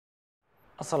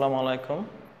আসসালামু আলাইকুম।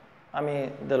 আমি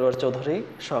দেলোয়ার চৌধুরী,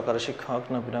 সহকারী শিক্ষক,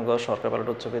 নবীনগর সরকারি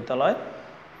বালিকা উচ্চ বিদ্যালয়।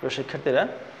 প্রিয় শিক্ষার্থীরা,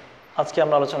 আজকে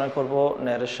আমরা আলোচনা করব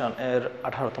ন্যারেশন এর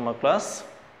 18তম ক্লাস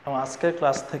এবং আজকের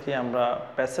ক্লাস থেকে আমরা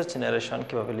প্যাসেজ ন্যারেশন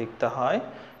কীভাবে লিখতে হয়,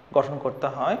 গঠন করতে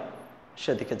হয়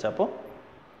সেদিকে যাব।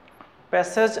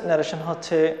 প্যাসেজ ন্যারেশন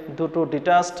হচ্ছে দুটো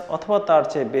ডিটাচড অথবা তার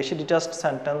চেয়ে বেশি ডিটাচড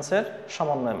সেন্টেন্সের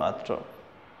সমন্বয় মাত্র।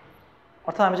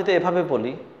 অর্থাৎ আমি যদি এভাবে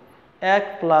বলি 1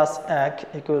 + 1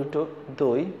 =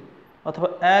 2 অথবা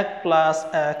 1 +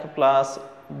 1 +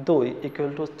 2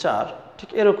 = 4, ঠিক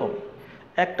এরকমই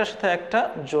একটার সাথে একটা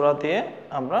জোড়া দিয়ে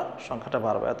আমরা সংখ্যাটা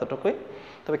বাড়াবো, এতটুকুই।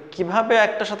 তবে কিভাবে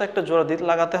একটার সাথে একটা জোড়া দিয়ে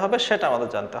লাগাতে হবে সেটা আমাদের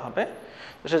জানতে হবে।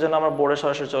 সেজন্য আমরা বোর্ডে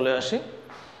সরাসরি চলে আসি।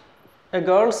 A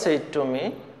girl said to me,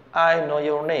 I know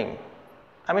your name.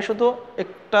 আমি শুধু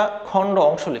একটা খণ্ড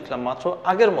অংশ লিখলাম মাত্র,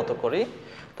 আগের মতো করি।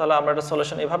 তাহলে আমরা একটা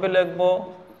সলিউশন এভাবে লিখব,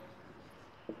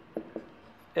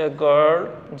 A girl,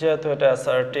 যেহেতু এটা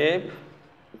assertive,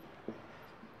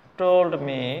 told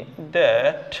me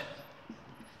that,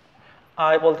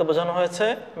 I বলতে বোঝানো হয়েছে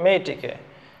মেয়েটিকে,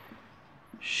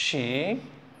 she,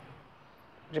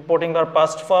 reporting verb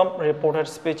past form, reported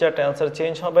স্পিচের টেন্সের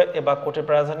চেঞ্জ হবে, এ বাক্যটি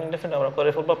প্রেজেন্ট ইনডেফিনিট আমরা করে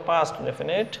ফেলবো past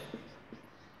indefinite.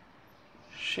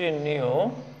 she knew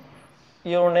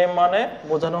your name মানে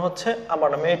বোঝানো হচ্ছে আমার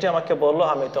নাম। মেয়েটি আমাকে বললো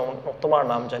আমি তোমার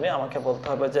নাম জানি, আমাকে বলতে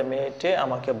হবে যে মেয়েটি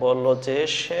আমাকে বললো যে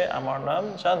সে আমার নাম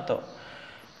জানতো।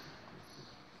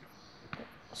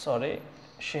 Sorry,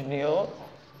 she knew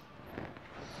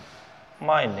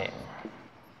my name।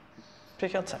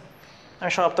 ঠিক আছে,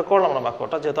 আমি সমাপ্ত করলাম না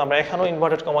বাক্যটা, যেহেতু আমরা এখানেও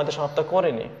ইনভার্টেড কমাতে সমাপ্ত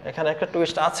করিনি, এখানে একটা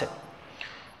টুইস্ট আছে।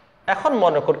 এখন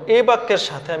মনে কর এই বাক্যের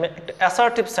সাথে আমি একটা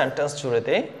অ্যাসার্টিভ সেন্টেন্স জুড়ে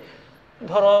দিই।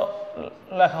 ধরো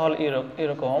লেখা হল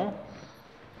এরকম,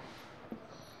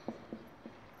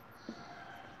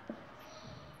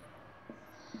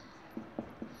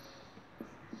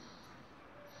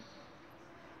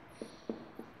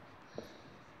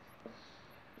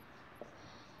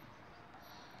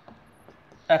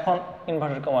 এখন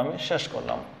ইনভার্টেড কমা আমি শেষ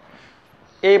করলাম।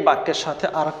 এই বাক্যের সাথে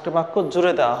আর একটা বাক্য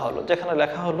জুড়ে দেওয়া হলো, যেখানে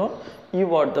লেখা হলো you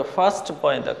are the first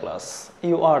boy in the class.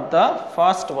 You are the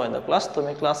first boy in the class,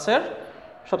 তুমি ক্লাসের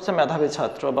সবচেয়ে মেধাবী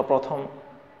ছাত্র বা প্রথম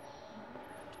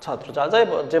ছাত্র, যাই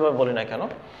যেভাবে বলি না কেন।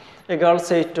 A girl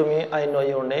said to me, I know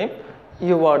your name,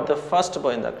 you are the first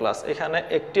boy in the class. এখানে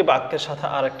একটি বাক্যের সাথে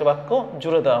আর একটা বাক্য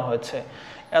জুড়ে দেওয়া হয়েছে।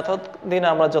 এতদিন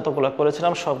আমরা যতগুলো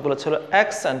করেছিলাম সবগুলো ছিল এক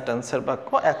সেন্টেন্সের বাক্য,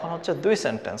 এখন হচ্ছে 2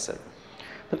 সেন্টেন্সের।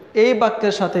 এই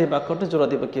বাক্যের সাথে এই বাক্যটি জোড়া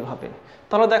দিব কিভাবে?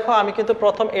 তাহলে দেখো, আমি কিন্তু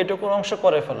প্রথম এইটুকু অংশ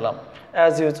করে ফেললাম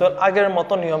অ্যাজ ইউজুয়াল, আগের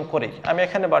মতো নিয়ম করি, আমি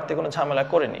এখানে বাড়তি কোনো ঝামেলা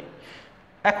করিনি।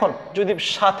 এখন যদি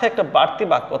সাথে একটা বাড়তি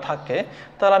বাক্য থাকে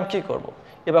তাহলে আমি কি করব?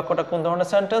 এই বাক্যটা কোন ধরনের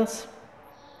sentence?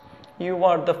 You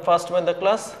are the first boy in the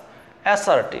class,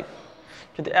 assertive.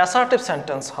 যদি অ্যাসার্টিভ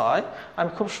সেন্টেন্স হয় আমি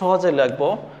খুব সহজে লিখব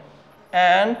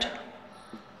and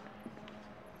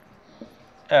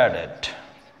added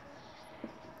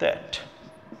that,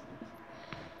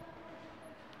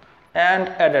 and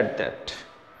added that।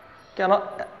 কেন?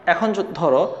 এখন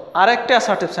ধরো আরেকটা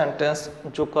অ্যাসার্টিভ সেন্টেন্স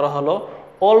যোগ করা হলো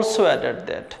also added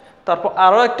that, তারপর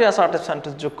আরও একটা অ্যাসার্টিভ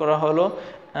সেন্টেন্স যোগ করা হলো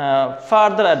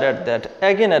further added that,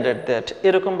 again added that।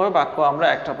 এরকমভাবে বাক্য আমরা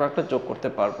একটার পর একটা যোগ করতে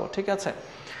পারবো। ঠিক আছে,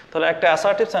 তাহলে একটা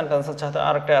অ্যাসার্টিভ সেন্টেন্সের সাথে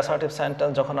আর একটা অ্যাসার্টিভ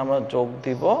সেন্টেন্স যখন আমরা যোগ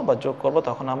দিব বা যোগ করব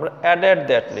তখন আমরা অ্যাডেড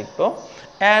দ্যাট লিখব,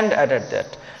 অ্যান্ড অ্যাডেড দ্যাট।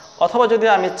 অথবা যদি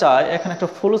আমি চাই এখানে একটা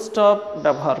ফুল স্টপ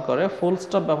ব্যবহার করে, ফুল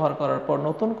স্টপ ব্যবহার করার পর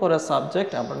নতুন করে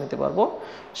সাবজেক্ট আমরা নিতে পারবো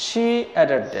শি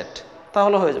অ্যাডেড দ্যাট,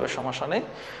 তাহলে হয়ে যাবে, সমস্যা নেই।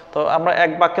 তো আমরা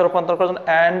এক বাক্যে রূপান্তর করার জন্য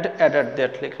অ্যান্ড অ্যাডেড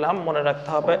দ্যাট লিখলাম। মনে রাখতে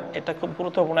হবে এটা খুব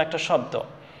গুরুত্বপূর্ণ একটা শব্দ।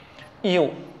 ইউ,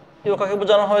 ইউ কাকে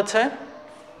বোঝানো হয়েছে?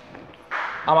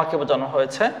 আমাকে বোঝানো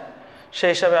হয়েছে।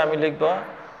 সেই হিসাবে আমি লিখব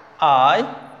আই।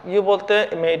 ইউ বলতে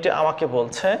মেয়েটি আমাকে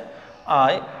বলছে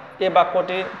আই। এই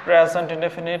বাক্যটি প্রেজেন্ট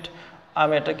ইনডেফিনিট,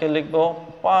 আমি এটাকে লিখব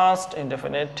past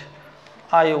indefinite.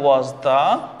 I was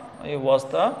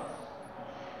the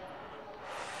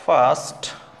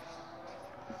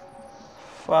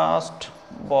first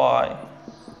boy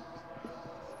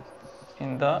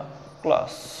in the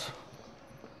class.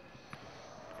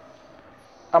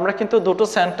 আমরা কিন্তু দুটো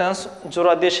সেন্টেন্স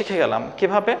জোড়া দিয়ে শিখে গেলাম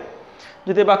কিভাবে।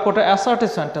 যদি বাক্যটা অ্যাসার্টিভ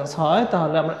সেন্টেন্স হয়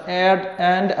তাহলে আমরা অ্যাড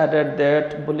অ্যান্ড অ্যাডেড দ্যাট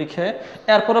লিখে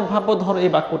এরপরে ভাববো ধরো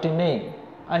এই বাক্যটি নেই,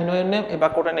 আই নো ইউর নেম, এই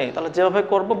বাক্যটা নেই, তাহলে যেভাবে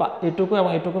করবো বা এটুকু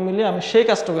এবং এটুকু মিলিয়ে আমি সেই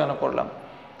কাজটুকু কেন করলাম,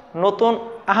 নতুন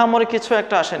আহামরি কিছু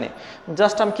একটা আসেনি,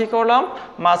 জাস্ট আমি কী করলাম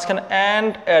মাঝখানে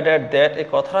অ্যান্ড অ্যাডেড দ্যাট এই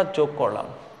কথাটা যোগ করলাম।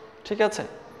 ঠিক আছে,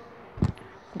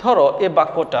 ধরো এই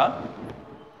বাক্যটা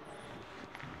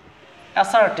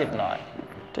অ্যাসার্টিভ নয়,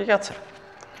 ঠিক আছে,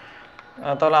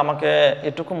 তাহলে আমাকে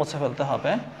এটুকু মুছে ফেলতে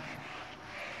হবে।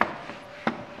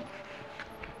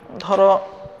 ধরো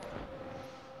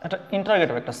একটা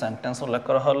ইন্টারোগেটিভ একটা সেন্টেন্স উল্লেখ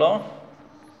করা হলো,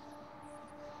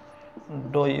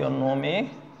 ডু ইউ নো মি।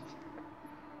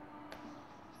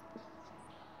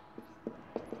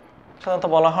 সাধারণত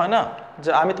বলা হয় না যে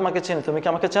আমি তোমাকে চিনি, তুমি কি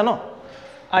আমাকে চেনো?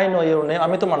 আই নো ইউর নেম,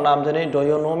 আমি তোমার নাম জানি। ডু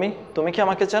ইউ নো মি, তুমি কি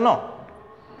আমাকে চেনো?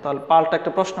 তাহলে পাল্টা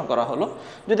একটা প্রশ্ন করা হলো।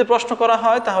 যদি প্রশ্ন করা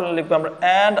হয় তাহলে লিখবো আমরা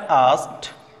অ্যান্ড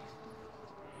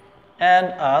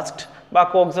আস্কড বা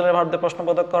অক্সিলারি ভার্ব দিয়ে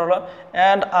প্রশ্নবোধক করা হলো।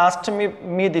 অ্যান্ড আস্কড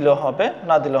মি দিলেও হবে,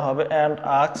 না দিলেও হবে। অ্যান্ড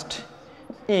আস্কড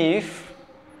ইফ,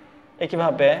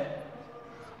 একইভাবে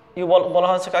ইউ বলা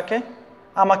হয়েছে কাকে?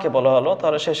 আমাকে বলা হলো,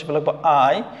 তাহলে সেই হিসেবে লিখবো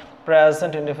আই।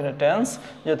 প্রেজেন্ট ইনডেফিনিট টেন্স,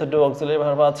 যেহেতু ডু অক্সিলারি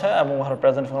ভার্ব আছে এবং ভার্ব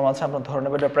প্রেজেন্ট ফর্ম আছে, আমরা ধরে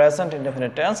নেব এটা প্রেজেন্ট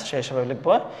ইনডেফিনিট টেন্স, সেই হিসেবে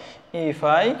লিখবো if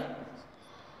I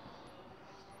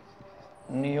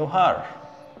knew her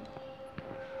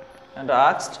and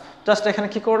asked. Just এখানে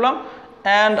কি করলাম?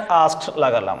 অ্যান্ড আস্কড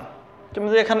লাগালাম। তুমি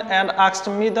যদি এখানে অ্যান্ড আস্কড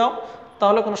মি দাও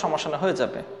তাহলে কোনো সমস্যা না, হয়ে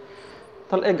যাবে।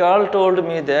 তাহলে a girl told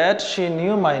me that she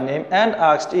new my name and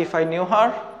asked if I knew হার।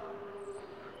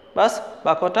 বাস,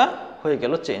 বাক্যটা হয়ে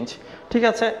গেল চেঞ্জ। ঠিক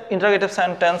আছে, ইন্টারোগেটিভ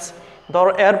সেন্টেন্স।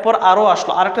 ধরো এরপর আরও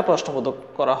আসলো, আরেকটা প্রশ্নবোধক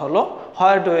করা হলো,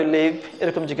 হোয়ার ডু ইউ লিভ,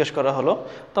 এরকম জিজ্ঞেস করা হলো।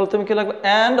 তাহলে তুমি কি লাগবে?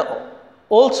 And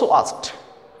also asked.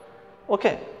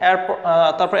 ওকে, এরপর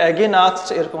তারপর অ্যাগেন আস্কড,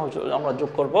 এরকম আমরা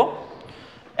যোগ করব।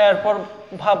 এরপর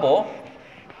ভাবো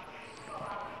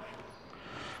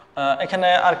এখানে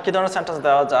আর কি ধরনের সেন্টেন্স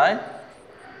দেওয়া যায়।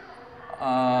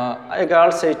 A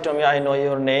girl said to me I know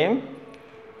your name.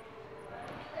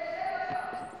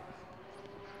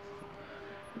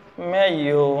 May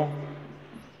you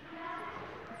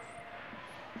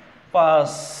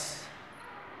pass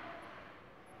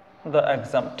the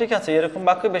exam. ঠিক আছে, এরকম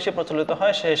বাক্য বেশি প্রচলিত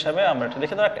হয়, সেই হিসাবে আমরা এটা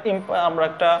লিখে আমরা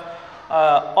একটা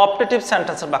অপটেটিভ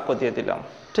সেন্টেন্সের বাক্য দিয়ে দিলাম।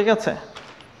 ঠিক আছে,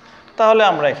 তাহলে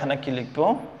আমরা এখানে কি লিখব?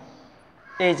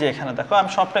 এই যে এখানে দেখো, আমি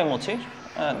সবটাই মুছি,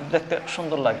 দেখতে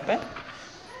সুন্দর লাগবে।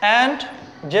 অ্যান্ড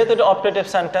যেহেতু এটা অপটেটিভ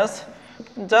সেন্টেন্স,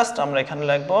 জাস্ট আমরা এখানে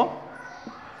লিখব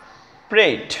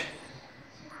প্রেড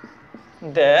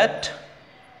দ্যাট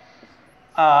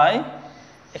আই,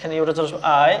 এখানে ইউটা চলে আসবে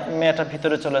আই, মেয়েটা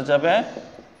ভিতরে চলে যাবে,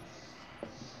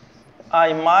 I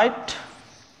might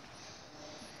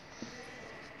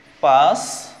pass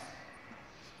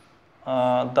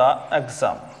the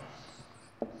exam।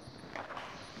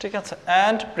 ঠিক আছে,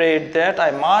 and prayed that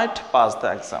I might pass the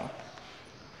exam।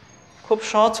 খুব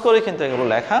সহজ করে কিন্তু এগুলো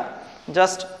লেখা,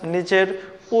 জাস্ট নিজের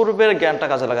পূর্বের জ্ঞানটা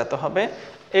কাজে লাগাতে হবে।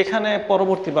 এখানে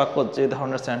পরবর্তী বাক্য যে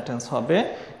ধরনের সেন্টেন্স হবে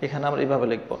এখানে আমরা এইভাবে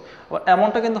লিখবো।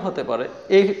 এমনটা কিন্তু হতে পারে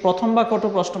এই প্রথম বাক্যটা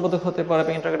প্রশ্নবোধক হতে পারে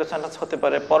বা ইন্টারোগেটিভ সেন্টেন্স হতে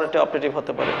পারে, পরেরটা অপারেটিভ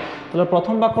হতে পারে। তাহলে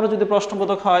প্রথম বাক্যটা যদি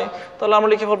প্রশ্নবোধক হয় তাহলে আমরা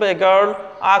লিখে বলবো এ গার্ল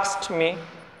আস্কড মি।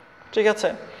 ঠিক আছে,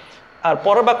 আর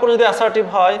পরের বাক্যটা যদি অ্যাসার্টিভ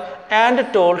হয় and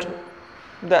told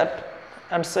that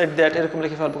and said that, এরকম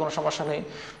লিখে ফেলবো, কোনো সমস্যা নেই।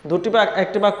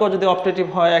 একটি বাক্য যদি অপারেটিভ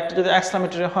হয়, একটি যদি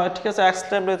এক্সক্লামেটরি হয়, ঠিক আছে,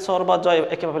 এক্সক্লেমেটরি বা জয়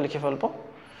একইভাবে লিখে ফেলবো।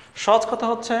 সহজ কথা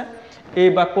হচ্ছে এই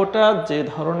বাক্যটা যে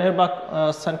ধরনের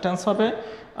সেন্টেন্স হবে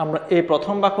আমরা এই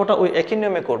প্রথম বাক্যটা ওই একই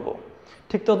নিয়মে করব।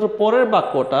 ঠিক তত পরের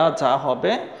বাক্যটা যা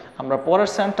হবে আমরা পরের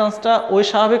সেন্টেন্সটা ওই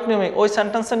স্বাভাবিক নিয়মে ওই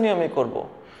সেন্টেন্সের নিয়মেই করব।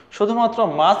 শুধুমাত্র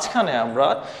মাঝখানে আমরা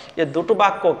এই দুটো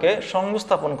বাক্যকে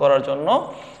সংস্থাপন করার জন্য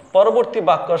পরবর্তী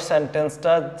বাক্যর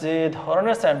সেন্টেন্সটা যে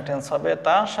ধরনের সেন্টেন্স হবে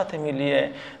তার সাথে মিলিয়ে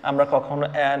আমরা কখনো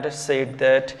and said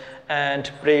that and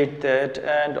prayed that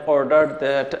and order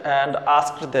that and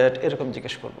asked that এরকম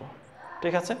জিজ্ঞেস করব।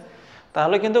 ঠিক আছে,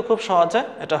 তাহলে কিন্তু খুব সহজে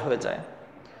এটা হয়ে যায়।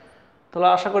 তাহলে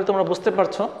আশা করি তোমরা বুঝতে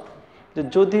পারছো যে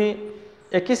যদি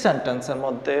একই সেন্টেন্সের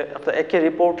মধ্যে অর্থাৎ একই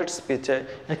রিপোর্টেড স্পিচে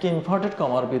একই ইনভার্টেড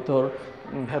কমার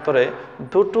ভেতরে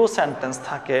দুটো সেন্টেন্স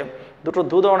থাকে,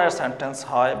 দু ধরনের সেন্টেন্স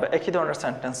হয় বা একই ধরনের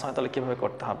সেন্টেন্স হয়, তাহলে কীভাবে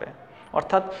করতে হবে।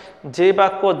 অর্থাৎ যে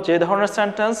বাক্য যে ধরনের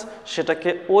সেন্টেন্স সেটাকে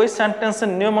ওই সেন্টেন্সের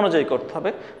নিয়ম অনুযায়ী করতে হবে,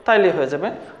 তাইলেই হয়ে যাবে।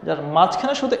 যার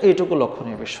মাঝখানে শুধু এইটুকু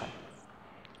লক্ষণীয় বিষয়।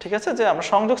 ঠিক আছে, যে আমরা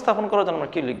সংযোগ স্থাপন করার জন্য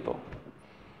আমরা কী লিখব।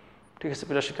 ঠিক আছে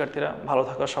প্রিয় শিক্ষার্থীরা, ভালো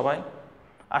থাকো সবাই।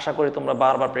 আশা করি তোমরা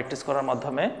বারবার প্র্যাকটিস করার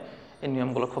মাধ্যমে এই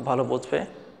নিয়মগুলো খুব ভালো বুঝবে।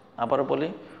 আবারও বলি,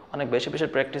 অনেক বেশি বেশি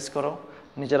প্র্যাকটিস করো,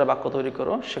 নিজেরা বাক্য তৈরি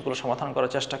করো, সেগুলো সমাধান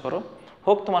করার চেষ্টা করো।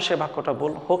 হোক তোমার সেই বাক্যটা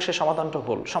ভুল, হোক সেই সমাধানটা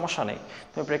ভুল, সমস্যা নেই।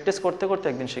 তুমি প্র্যাকটিস করতে করতে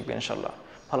একদিন শিখবে ইনশাল্লাহ।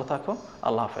 ভালো থাকো,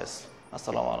 আল্লাহ হাফেজ,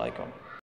 আসসালামু আলাইকুম।